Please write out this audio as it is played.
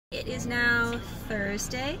It is now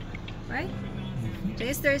Thursday, right? Today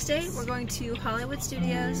is Thursday. We're going to Hollywood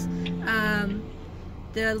Studios.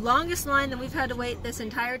 The longest line that we've had to wait this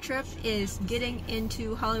entire trip is getting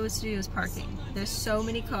into Hollywood Studios parking. There's so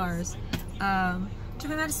many cars. Took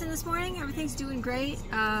my medicine this morning. Everything's doing great.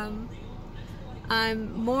 I'm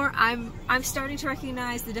starting to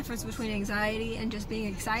recognize the difference between anxiety and just being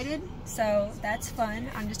excited, so that's fun.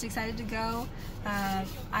 I'm just excited to go.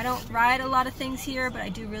 I don't ride a lot of things here, but I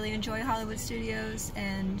do really enjoy Hollywood Studios.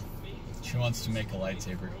 And she wants to make a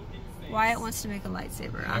lightsaber. Wyatt wants to make a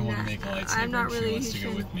lightsaber. I want to make a lightsaber. I'm not really. She wants to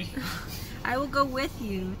go with me. I will go with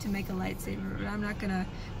you to make a lightsaber, but I'm not gonna.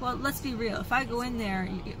 Well, let's be real. If I go in there,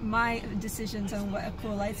 my decisions on what a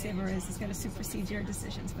cool lightsaber is gonna supersede your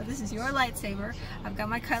decisions. But this is your lightsaber. I've got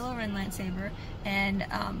my Kylo Ren lightsaber, and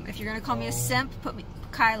if you're gonna call me a simp, put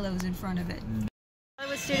Kylo's in front of it.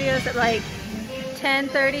 Hollywood Studios at like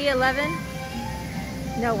 10:30, 11.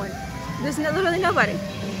 No one. There's literally nobody.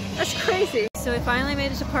 That's crazy. So we finally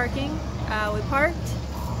made it to parking. We parked,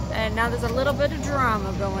 and now there's a little bit of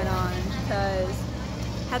drama going on because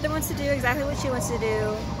Heather wants to do exactly what she wants to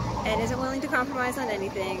do and isn't willing to compromise on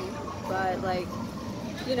anything. But like,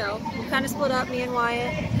 you know, we kind of split up, me and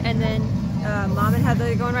Wyatt, and then Mom and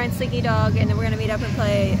Heather are going riding Slinky Dog, and then we're gonna meet up and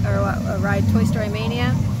play or ride Toy Story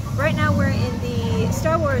Mania. Right now we're in the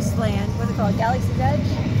Star Wars land. What's it called? Galaxy's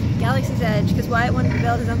Edge? Galaxy's Edge, because Wyatt wanted to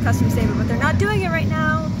build his own custom saber, but they're not doing it right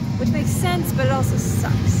now, which makes sense, but it also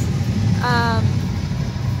sucks.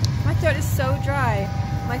 My throat is so dry.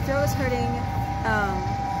 My throat was hurting.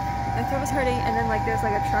 And then like there's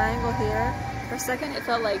like a triangle here. For a second, it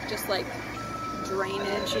felt like just like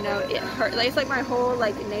drainage. You know, it hurt. Like, it's like my whole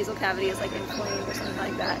like nasal cavity is like inflamed or something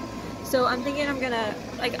like that. So I'm thinking I'm gonna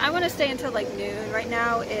I want to stay until like noon. Right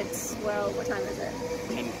now it's, well, what time is it?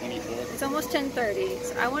 10:24. It's almost 10:30.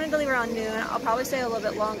 So I wanted to leave around noon. I'll probably stay a little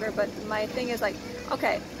bit longer, but my thing is like,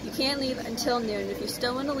 okay, you can't leave until noon. If you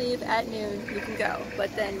still want to leave at noon, you can go.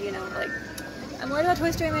 But then, you know, like, I'm worried about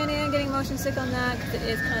Toy Story Mania and getting motion sick on that because it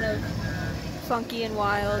is kind of funky and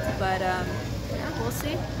wild. But yeah, we'll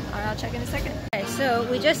see. I'll check in a second. Okay, so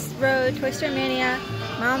we just rode Toy Story Mania.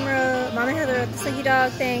 Mom and Heather rode the Slinky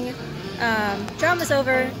Dog thing. Drama's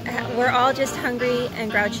over. We're all just hungry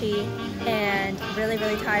and grouchy and really,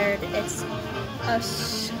 really tired. It's a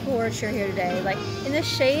scorcher here today. Like, in the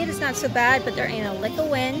shade it's not so bad, but there ain't a lick of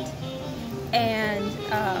wind, and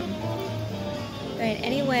there ain't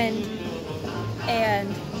any wind,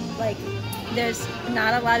 and like there's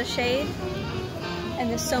not a lot of shade, and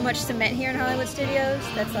there's so much cement here in Hollywood Studios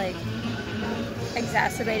that's like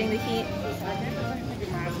exacerbating the heat.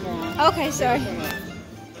 Okay, sorry.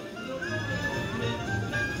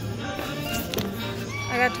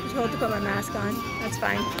 I got told to put my mask on. That's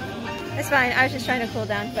fine. It's fine. I was just trying to cool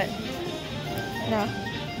down, but no.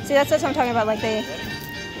 See, that's what I'm talking about. Like they're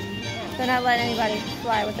not letting anybody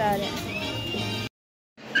fly without it.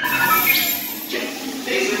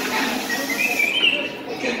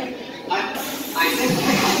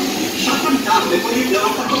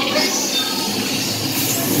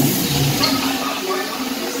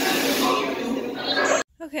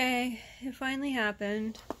 Okay, it finally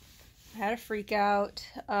happened. I had a freak out.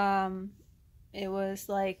 It was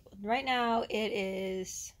like, right now it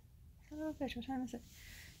is, oh gosh, what time is it?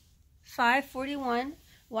 5:41.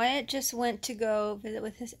 Wyatt just went to go visit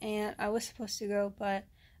with his aunt. I was supposed to go, but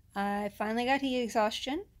I finally got heat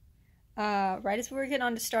exhaustion. Right as we were getting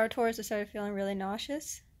on to Star Tours, I started feeling really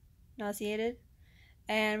nauseated.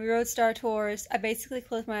 And we rode Star Tours. I basically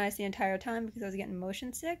closed my eyes the entire time because I was getting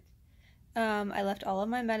motion sick. I left all of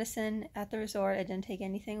my medicine at the resort. I didn't take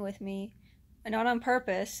anything with me. Not on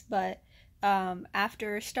purpose, but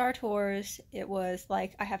after Star Tours, it was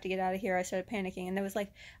like, I have to get out of here. I started panicking, and it was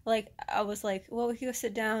like I was like, well, we could go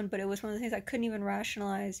sit down, but it was one of the things I couldn't even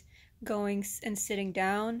rationalize going and sitting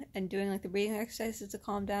down and doing like the breathing exercises to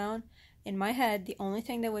calm down. In my head, the only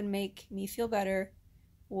thing that would make me feel better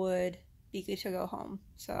would be to go home.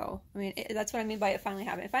 So, I mean, that's what I mean by it finally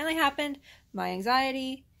happened. It finally happened. My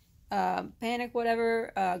anxiety, panic,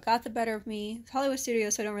 whatever, got the better of me. It's Hollywood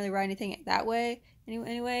Studios, so I don't really ride anything that way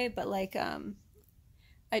anyway, but like,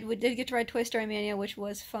 we did get to ride Toy Story Mania, which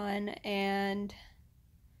was fun, and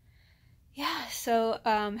yeah, so,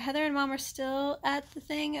 Heather and Mom are still at the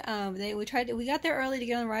thing. We got there early to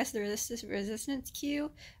get on the Rise of the Resistance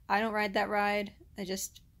queue. I don't ride that ride.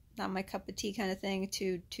 Not my cup of tea kind of thing,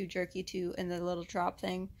 too jerky, and the little drop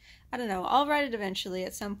thing. I don't know, I'll ride it eventually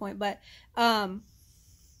at some point, but,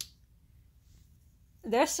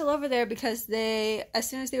 they're still over there because as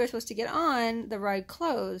soon as they were supposed to get on, the ride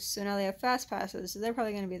closed. So now they have fast passes. So they're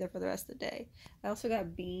probably going to be there for the rest of the day. I also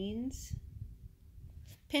got beans.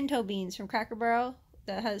 pinto beans from Cracker Barrel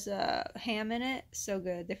that has ham in it. So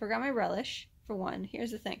good. They forgot my relish, for one.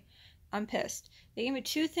 Here's the thing. I'm pissed. They gave me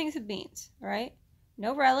 2 things of beans, all right?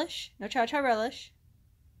 No relish, no chow chow relish,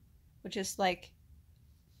 which is like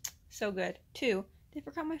so good. 2, they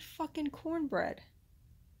forgot my fucking cornbread.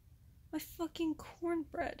 My fucking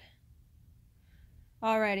cornbread.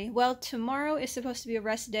 Alrighty. Well, tomorrow is supposed to be a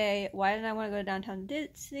rest day. Why didn't I want to go to downtown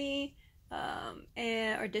Disney?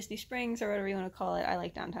 Or Disney Springs, or whatever you want to call it. I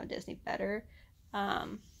like downtown Disney better.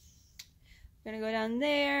 I'm gonna go down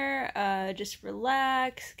there, just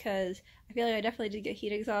relax, because I feel like I definitely did get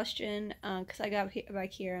heat exhaustion, because I got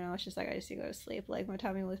back here and I was just like, I just need to go to sleep. Like, my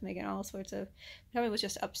tummy was making all sorts of, my tummy was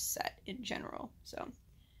just upset in general. So,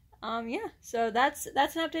 yeah, so that's an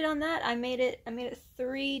update on that. I made it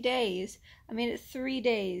 3 days. I made it 3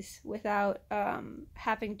 days without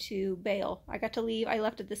having to bail. I got to leave. I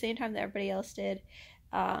left at the same time that everybody else did.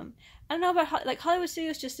 I don't know about, like, Hollywood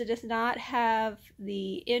Studios just does not have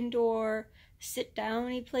the indoor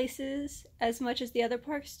sit-downy places as much as the other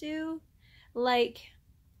parks do. Like,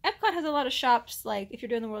 Epcot has a lot of shops. Like, if you're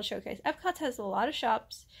doing the World Showcase, Epcot has a lot of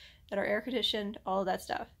shops that are air conditioned, all of that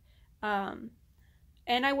stuff.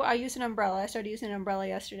 And I use an umbrella. I started using an umbrella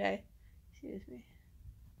yesterday. Excuse me.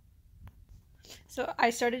 So I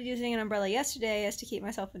started using an umbrella yesterday as to keep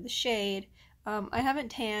myself in the shade. I haven't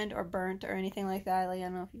tanned or burnt or anything like that. Like, I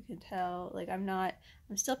don't know if you can tell. Like, I'm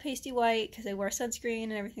still pasty white because I wear sunscreen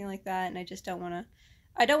and everything like that. And I just don't want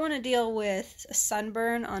to deal with a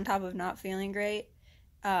sunburn on top of not feeling great.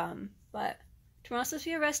 But tomorrow's supposed to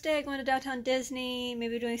be a rest day. Going to downtown Disney,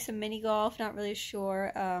 maybe doing some mini golf. Not really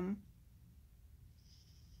sure.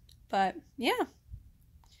 But yeah,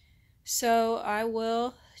 so I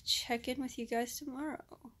will check in with you guys tomorrow.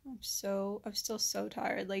 I'm still so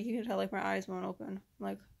tired. Like, you can tell, like, my eyes won't open.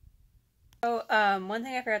 Like, so one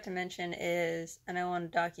thing I forgot to mention is, and I want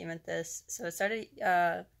to document this. So it started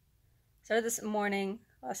this morning,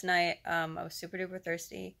 last night. I was super duper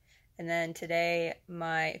thirsty, and then today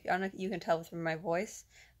I don't know if you can tell from my voice,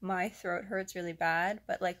 my throat hurts really bad,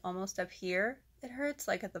 but like almost up here it hurts,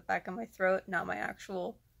 like at the back of my throat, not my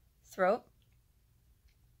actual throat.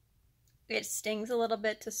 It stings a little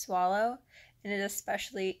bit to swallow, and it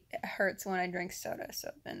especially hurts when I drink soda, so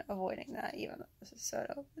I've been avoiding that, even though there's a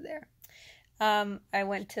soda over there. I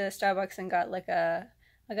went to Starbucks and got like I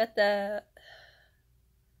got the,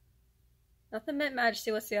 not the Mint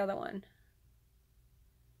Majesty, what's the other one?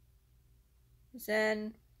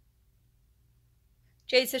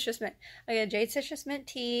 Jade Citrus Mint. I got Jade Citrus Mint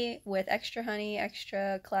tea with extra honey,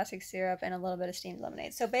 extra classic syrup, and a little bit of steamed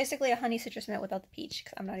lemonade. So basically a honey citrus mint without the peach,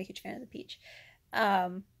 because I'm not a huge fan of the peach.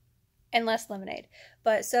 And less lemonade.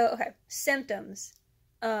 But so, okay, symptoms.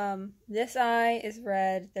 This eye is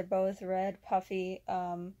red. They're both red, puffy.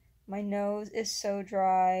 My nose is so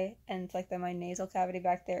dry, and it's like my nasal cavity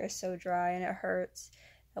back there is so dry, and it hurts.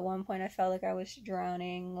 At one point I felt like I was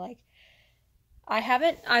drowning. Like,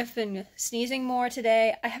 I've been sneezing more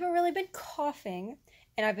today. I haven't really been coughing,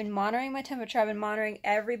 and I've been monitoring my temperature. I've been monitoring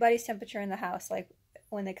everybody's temperature in the house. Like,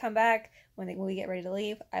 when they come back, when we get ready to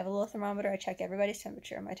leave, I have a little thermometer. I check everybody's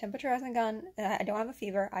temperature. My temperature hasn't gone. I don't have a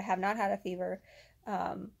fever. I have not had a fever.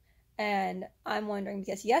 And I'm wondering,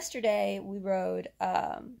 because yesterday we rode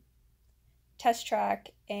Test Track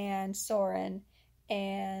and Soarin',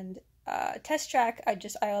 and Test Track, I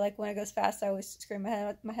like, when it goes fast, I always scream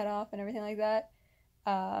my head off and everything like that.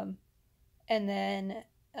 And then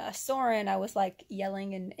Soarin', I was like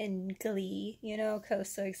yelling in glee, you know, because I was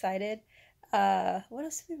so excited. What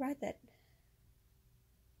else did we ride that?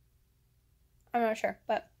 I'm not sure,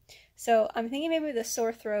 but so I'm thinking maybe the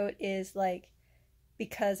sore throat is like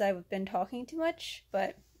because I've been talking too much,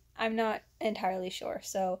 but I'm not entirely sure.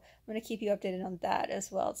 So I'm going to keep you updated on that as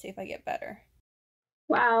well to see if I get better.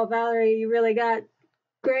 Wow, Valerie, you really got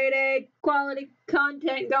grade A quality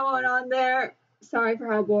content going on there. Sorry for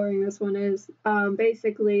how boring this one is.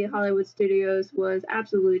 Basically, Hollywood Studios was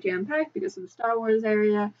absolutely jam-packed because of the Star Wars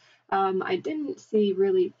area. I didn't see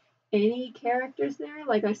really any characters there,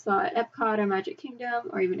 like I saw at Epcot or Magic Kingdom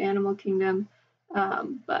or even Animal Kingdom.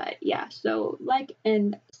 But yeah, so like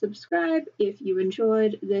and subscribe if you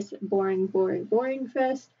enjoyed this boring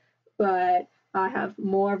fest. But I have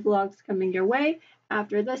more vlogs coming your way.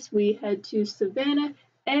 After this, we head to Savannah,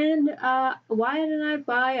 and Wyatt and I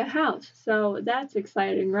buy a house. So that's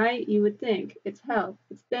exciting, right? You would think. It's hell.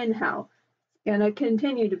 It's been hell. It's gonna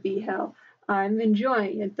continue to be hell. I'm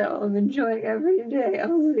enjoying it, though. I'm enjoying every day.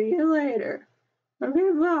 I'll see you later.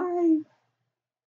 Okay, bye.